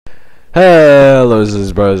Hello, this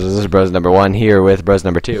is Bros number 1 here with Bros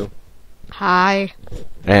number 2. Hi.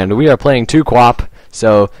 And we are playing 2 QWOP.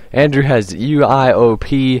 So Andrew has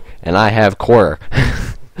UIOP and I have Core.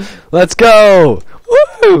 Let's go!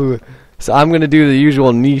 Woo! So I'm gonna do the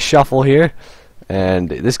usual knee shuffle here. And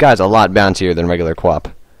this guy's a lot bouncier than regular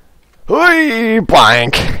QWOP. Hoi!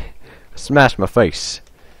 Blank! Smash my face.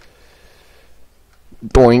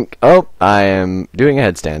 Doink. Oh, I am doing a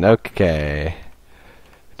headstand. Okay.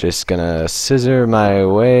 Just gonna scissor my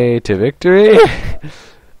way to victory.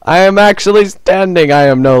 I am actually standing. I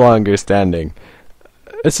am no longer standing.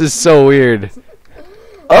 This is so weird.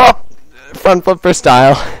 Oh! Front flipper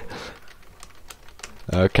style.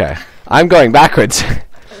 Okay. I'm going backwards.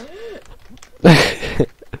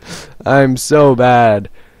 I'm so bad.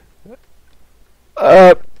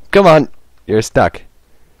 Come on. You're stuck.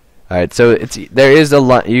 Alright, so there is a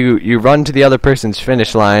line. You run to the other person's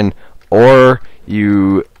finish line, or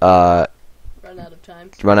you Run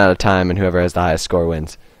out of time, and whoever has the highest score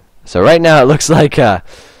wins. So right now it looks like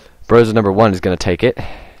Bros number 1 is gonna take it.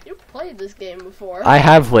 You've played this game before. I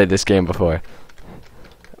have played this game before,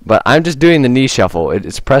 but I'm just doing the knee shuffle.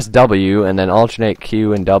 It's press W and then alternate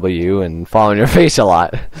Q and W and fall on your face a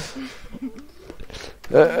lot.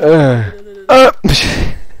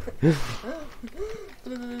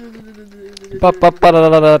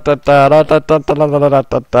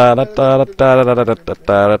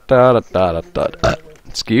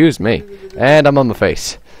 Excuse me. And I'm on my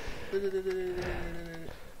face.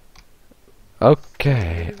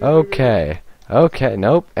 Okay,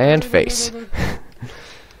 nope, and face.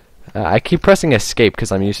 I keep pressing escape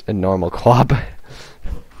because I'm used to normal QWOP.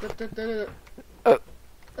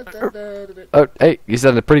 Oh, hey, you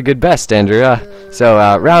said a pretty good best, Andrew. So,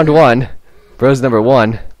 round 1, Bros number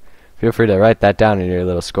 1. Feel free to write that down in your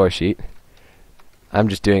little score sheet. I'm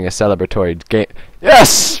just doing a celebratory game.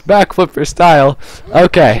 Yes! Backflip for style.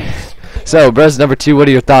 Okay. So, Bros number 2, what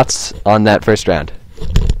are your thoughts on that first round?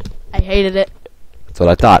 I hated it. That's what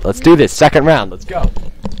I thought. Let's do this. Second round. Let's go.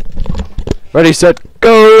 Ready, set,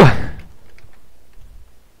 go!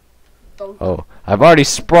 Oh, I've already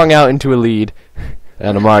sprung out into a lead,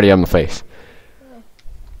 and I'm already on my face.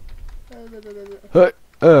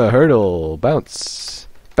 Hurdle. Bounce.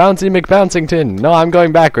 Bouncy McBouncington. No, I'm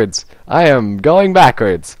going backwards. I am going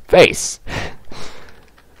backwards. Face.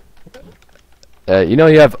 You know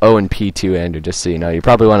you have O and P too, Andrew, just so you know. You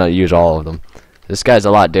probably want to use all of them. This guy's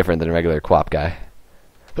a lot different than a regular QWOP guy.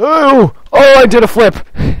 Oh! Oh, I did a flip!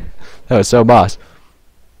 That was so boss.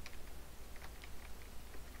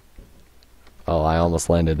 Oh, I almost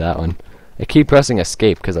landed that one. I keep pressing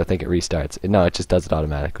escape because I think it restarts. No, it just does it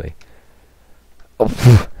automatically.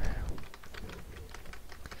 Oh.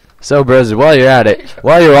 So, bros, while you're at it,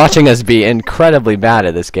 while you're watching us be incredibly bad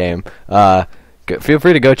at this game, feel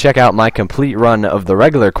free to go check out my complete run of the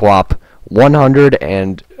regular QWOP 100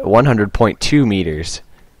 and 100.2 meters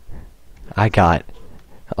I got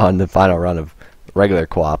on the final run of regular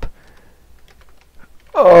QWOP.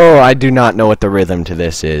 Oh, I do not know what the rhythm to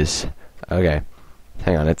this is. Okay,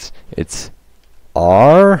 hang on. It's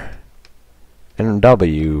R and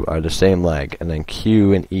W are the same leg, and then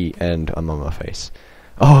Q and E, and I'm on my face.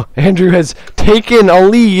 Oh, Andrew has taken a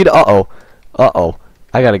lead. Uh-oh. Uh-oh.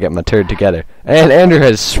 I gotta get my turd together. And Andrew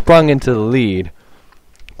has sprung into the lead.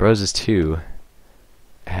 Bros 2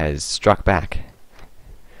 has struck back.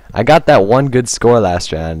 I got that one good score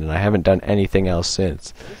last round, and I haven't done anything else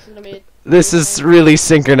since. This is really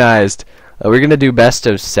synchronized. We're gonna do best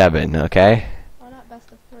of 7, okay? Why not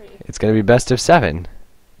best of 3? It's gonna be best of 7.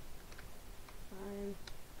 Fine.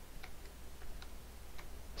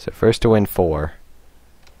 So first to win 4.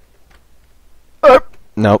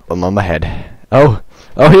 Nope, I'm on my head. Oh,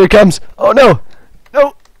 oh, here it comes. Oh no,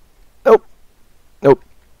 no, nope, nope,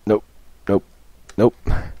 nope, nope, nope.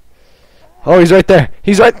 Oh, he's right there.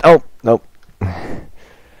 He's right. Oh, nope.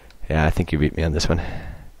 Yeah, I think you beat me on this one.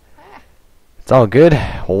 It's all good.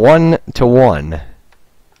 1-1.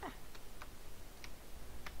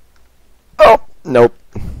 Oh, nope.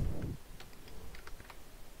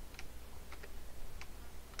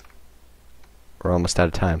 We're almost out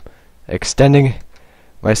of time. Extending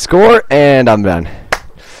my score, and I'm done.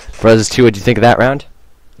 Bros 2, what'd you think of that round?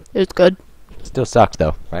 It was good. Still sucked,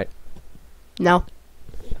 though, right? No.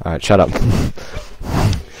 Alright, shut up.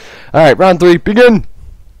 Alright, round 3, begin!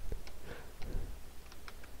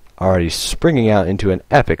 Already springing out into an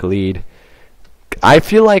epic lead. I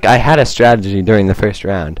feel like I had a strategy during the first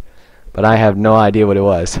round, but I have no idea what it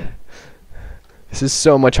was. This is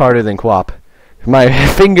so much harder than QWOP. My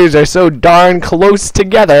fingers are so darn close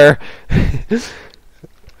together.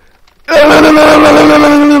 Okay,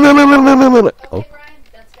 Oh. Brian,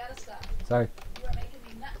 that's gotta stop. Sorry.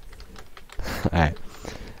 Alright.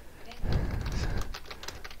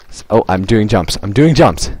 Oh, I'm doing jumps. I'm doing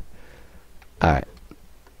jumps. Alright.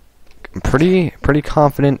 I'm pretty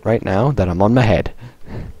confident right now that I'm on my head.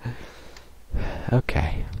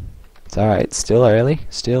 Okay. It's alright. Still early.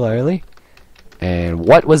 Still early. And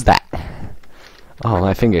what was that? Oh,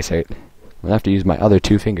 my fingers hurt. I'm gonna have to use my other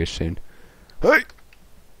two fingers soon. Hey!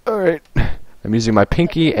 Alright. I'm using my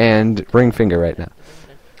pinky and ring finger right now.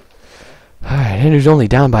 Alright, Andrew's only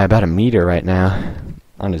down by about a meter right now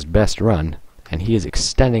on his best run, and he is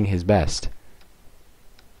extending his best.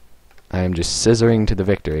 I am just scissoring to the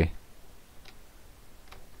victory.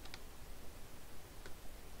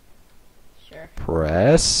 Sure.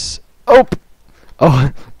 Press. Oh!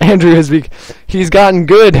 Oh, Andrew he's gotten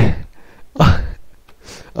good.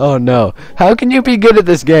 Oh no. How can you be good at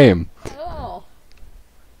this game? Oh.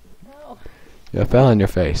 Oh. You fell on your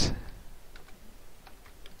face.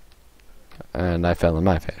 And I fell on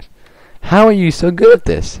my face. How are you so good at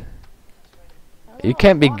this? You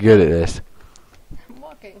can't be good at this. I'm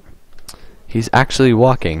walking. He's actually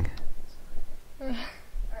walking. I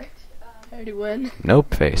already win.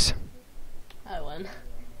 Nope, face. I win.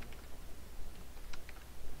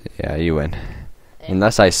 Yeah, you win.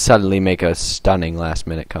 Unless I suddenly make a stunning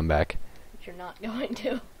last-minute comeback. Which you're not going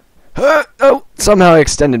to. Oh! Somehow I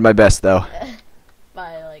extended my best, though.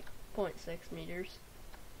 By like 0.6 meters.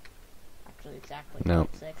 Actually, exactly No.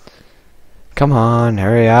 0.6. Come on,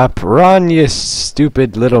 hurry up. Run, you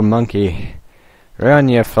stupid little monkey. Run,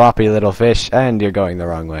 you floppy little fish. And you're going the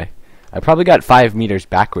wrong way. I probably got 5 meters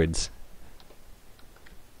backwards.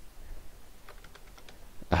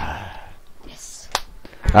 Yes.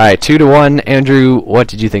 Alright, 2-1. Andrew, what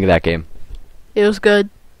did you think of that game? It was good.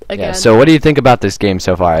 Again. Yeah, so what do you think about this game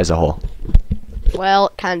so far as a whole? Well,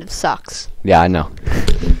 it kind of sucks. Yeah, I know.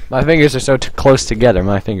 My fingers are so close together.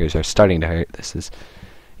 My fingers are starting to hurt. This is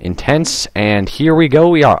intense. And here we go.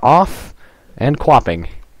 We are off and quapping.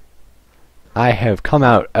 I have come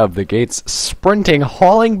out of the gates sprinting,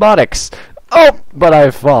 hauling buttocks. Oh, but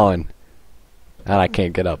I've fallen. And I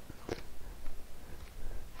can't get up.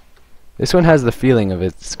 This one has the feeling of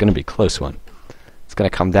it's going to be a close one. It's going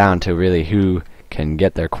to come down to really who can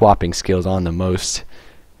get their quapping skills on the most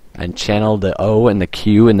and channel the O and the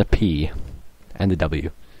Q and the P and the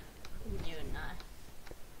W. You and I.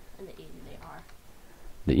 And the E and the R.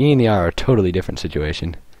 The E and the R are a totally different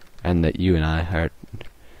situation. And the U and I are...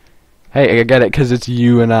 Hey, I get it, because it's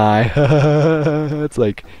you and I. It's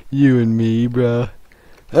like you and me, bro.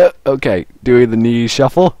 Okay, doing the knee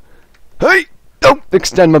shuffle. Hey! Oh,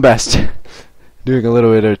 extend my best. Doing a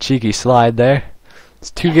little bit of a cheeky slide there.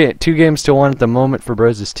 It's two games to 1 at the moment for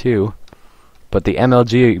Broses 2. But the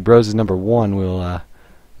MLG Broses number 1 will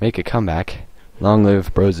make a comeback. Long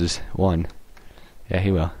live Broses 1. Yeah,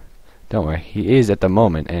 he will. Don't worry. He is at the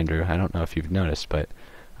moment, Andrew. I don't know if you've noticed, but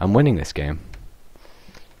I'm winning this game.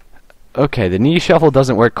 Okay, the knee shuffle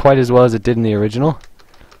doesn't work quite as well as it did in the original.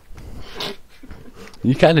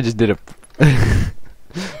 You kind of just did a...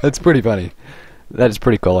 That's pretty funny. That is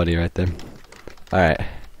pretty quality right there. Alright.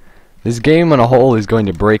 This game on a whole is going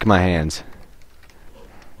to break my hands.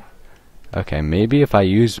 Okay, maybe if I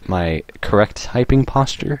use my correct typing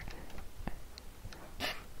posture.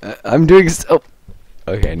 I'm doing so...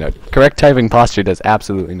 Okay, no. Correct typing posture does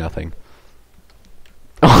absolutely nothing.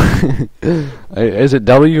 Is it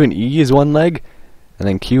W and E is one leg? And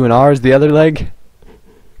then Q and R is the other leg?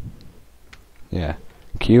 Yeah.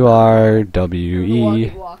 Q, R, W, E.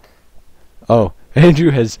 Walk. Oh,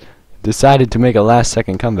 Andrew has decided to make a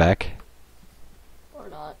last-second comeback. Or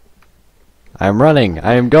not. I'm running.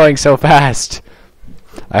 I am going so fast.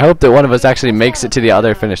 I hope that one of us actually makes it to the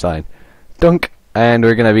other finish line. Dunk. And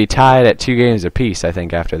we're going to be tied at 2 games apiece, I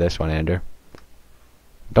think, after this one, Andrew.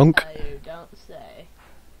 Dunk. You don't say.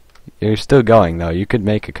 You're still going, though. You could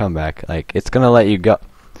make a comeback. Like, it's going to let you go.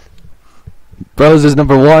 Bros is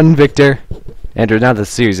number 1, Victor. Andrew, now the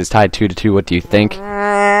series is tied 2-2. What do you think?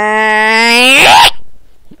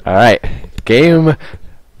 Alright. Game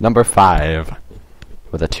number 5.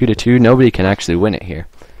 With a 2-2, nobody can actually win it here.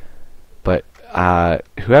 But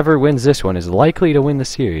whoever wins this one is likely to win the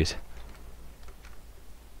series.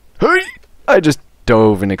 Hey! I just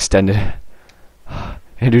dove and extended.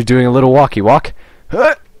 Andrew's doing a little walkie walk.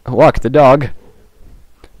 Walk the dog.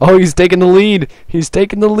 Oh, he's taking the lead. He's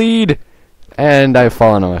taking the lead. And I've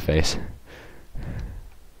fallen on my face.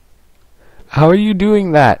 How are you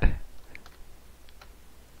doing that?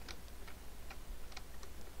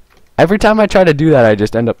 Every time I try to do that, I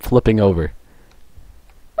just end up flipping over.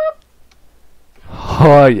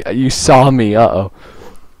 Oh, you saw me. Uh-oh.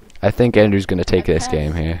 I think Andrew's going to take this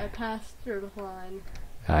game here. I passed through the line.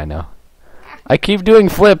 I know. I keep doing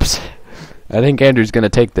flips. I think Andrew's gonna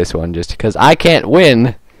take this one just because I can't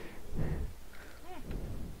win.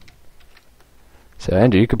 So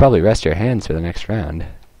Andrew, you could probably rest your hands for the next round.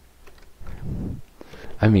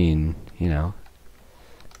 I mean, you know,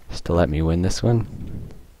 just to let me win this one.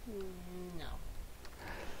 No.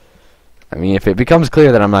 I mean, if it becomes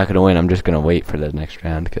clear that I'm not gonna win, I'm just gonna wait for the next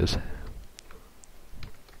round because.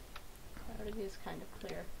 Already is kind of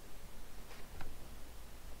clear.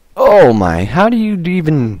 Oh my! How do you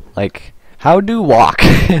even like? How do walk?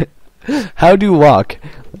 How do walk?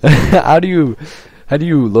 How do you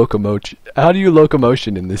locomotion? How do you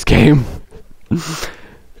locomotion in this game?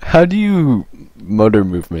 How do you motor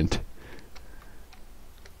movement?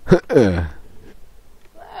 I'm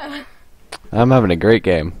having a great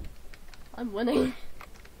game. I'm winning.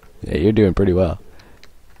 Yeah, you're doing pretty well.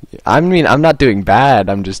 I mean, I'm not doing bad.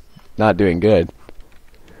 I'm just not doing good.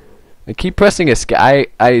 I keep pressing escape.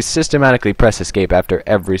 I systematically press escape after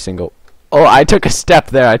every single. Oh, I took a step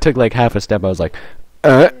there. I took like half a step. I was like,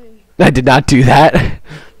 I did not do that.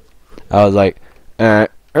 I was like,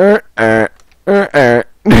 It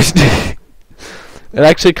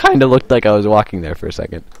actually kind of looked like I was walking there for a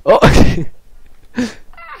second. Oh,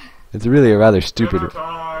 it's really a rather stupid.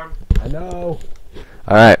 I know.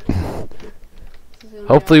 All right.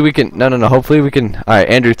 Hopefully we can. No. Hopefully we can. All right,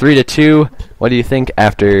 Andrew, 3-2. What do you think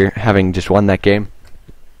after having just won that game?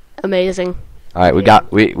 Amazing. All right,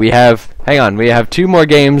 we have. Hang on, we have 2 more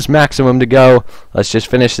games maximum to go. Let's just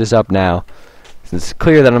finish this up now, since it's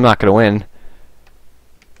clear that I'm not gonna win.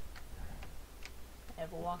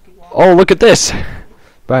 Oh, look at this!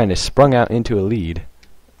 Brian has sprung out into a lead.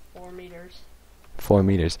 4 meters. 4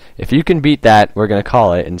 meters. If you can beat that, we're gonna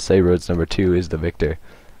call it and say Rhodes number 2 is the victor.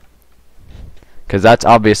 Because that's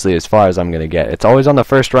obviously as far as I'm gonna get. It's always on the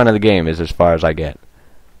first run of the game is as far as I get.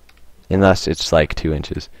 Unless it's like 2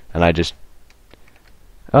 inches. And I just...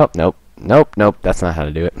 Oh, nope. Nope. That's not how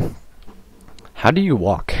to do it. How do you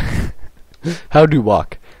walk? How do you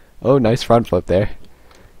walk? Oh, nice front flip there.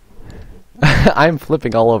 I'm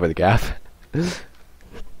flipping all over the gaff. So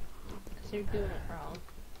you're doing it wrong.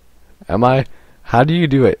 Am I? How do you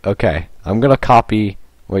do it? Okay, I'm gonna copy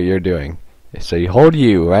what you're doing. So you hold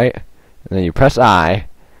U, right? And then you press I.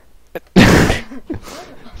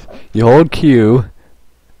 You hold Q.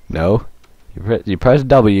 No. You press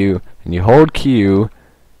W, and you hold Q.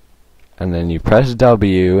 And then you press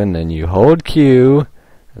W, and then you hold Q.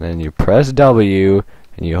 And then you press W,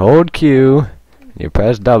 and you hold Q. You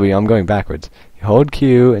press W. I'm going backwards. You hold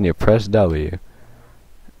Q and you press W.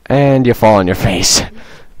 And you fall on your face.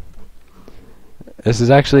 This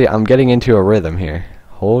is actually, I'm getting into a rhythm here.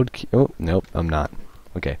 Hold Q. Oh, nope, I'm not.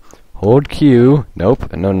 Okay. Hold Q.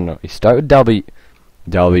 Nope. No. You start with W.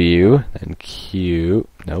 W, then Q.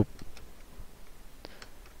 Nope.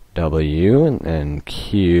 W, and then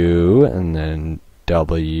Q, and then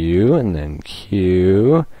W, and then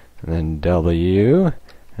Q, and then W.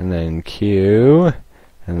 And then Q,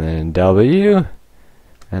 and then W,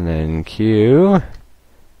 and then Q,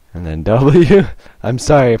 and then W. I'm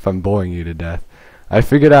sorry if I'm boring you to death. I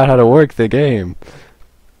figured out how to work the game.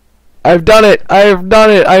 I've done it! I've done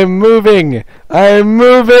it! I'm moving! I'm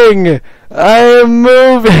moving! I am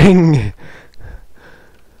moving!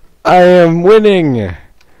 I am winning!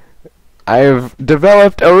 I've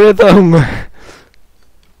developed a rhythm!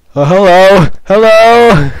 Oh, hello!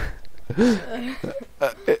 Hello!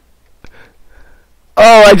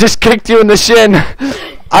 Oh, I just kicked you in the shin.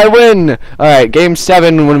 I win. Alright, game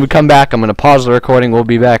 7. When we come back, I'm going to pause the recording. We'll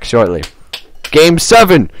be back shortly. Game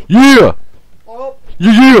 7. Yeah. Oh.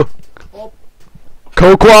 Yeah. Oh.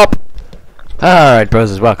 Co-quop. Alright,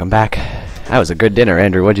 bros, welcome back. That was a good dinner,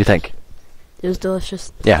 Andrew. What'd you think? It was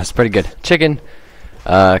delicious. Yeah, it's pretty good. Chicken,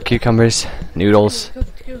 cucumbers, noodles,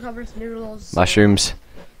 Cucumbers, noodles, mushrooms.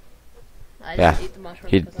 I Yeah. just eat the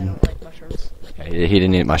mushrooms because I don't like mushrooms. Okay, he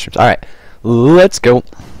didn't eat mushrooms. Alright, let's go.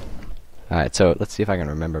 Alright, so let's see if I can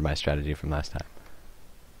remember my strategy from last time.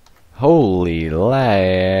 Holy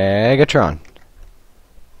Legatron.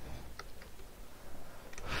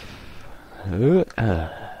 Well,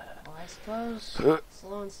 I suppose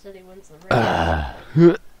slow and steady wins the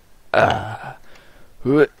race.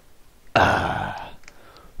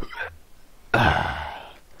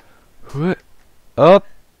 Up.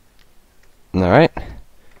 Alright.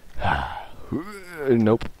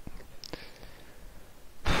 Nope.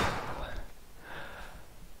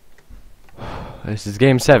 This is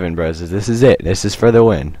game 7, bros. This is it. This is for the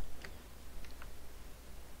win.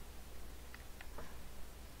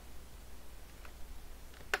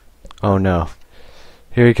 Oh no.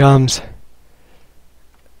 Here he comes.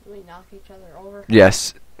 Do we knock each other over?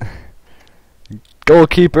 Yes.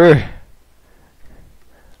 Goalkeeper.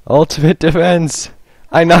 Ultimate defense.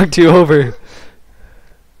 I knocked you over.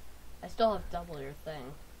 I still have double your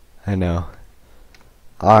thing. I know.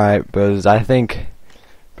 Alright, bros. I think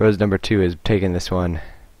bros number 2 is taking this one.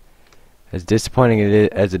 As disappointing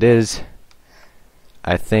as it is,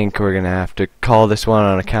 I think we're going to have to call this one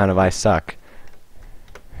on account of I suck.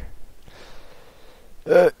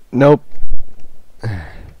 Nope.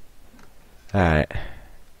 Alright.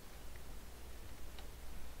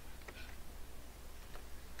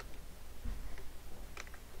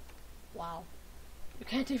 Wow. You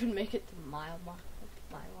can't even make it to my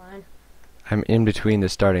line. I'm in between the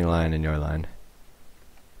starting line and your line.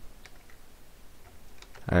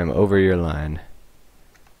 I'm over your line.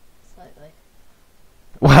 Slightly.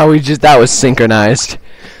 Wow, that was synchronized.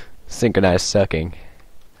 Synchronized sucking.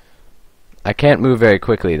 I can't move very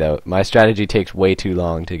quickly though. My strategy takes way too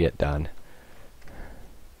long to get done.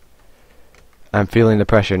 I'm feeling the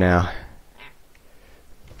pressure now.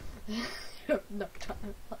 You have no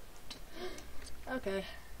time left. Okay,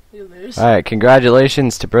 you lose. Alright,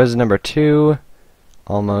 congratulations to bros number 2.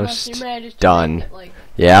 Unless you Almost managed to done. make it, like,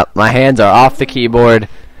 Yeah, my hands are off the keyboard.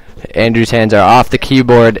 Andrew's hands are off the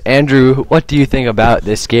keyboard. Andrew, what do you think about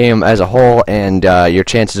this game as a whole and your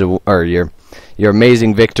chances of, or your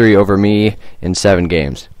amazing victory over me in 7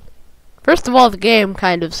 games? First of all, the game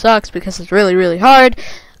kind of sucks because it's really, really hard.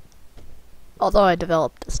 Although I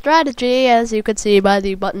developed a strategy, as you could see by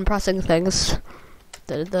the button pressing things.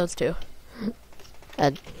 Those two.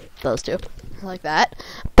 And those two. Like that.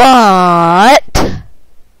 But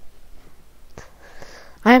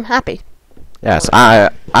I am happy. Yes,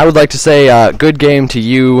 I would like to say good game to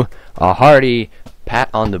you, a hearty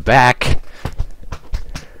pat on the back.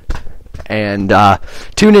 And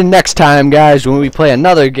tune in next time, guys, when we play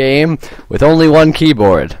another game with only one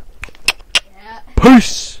keyboard. Yeah.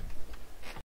 Peace!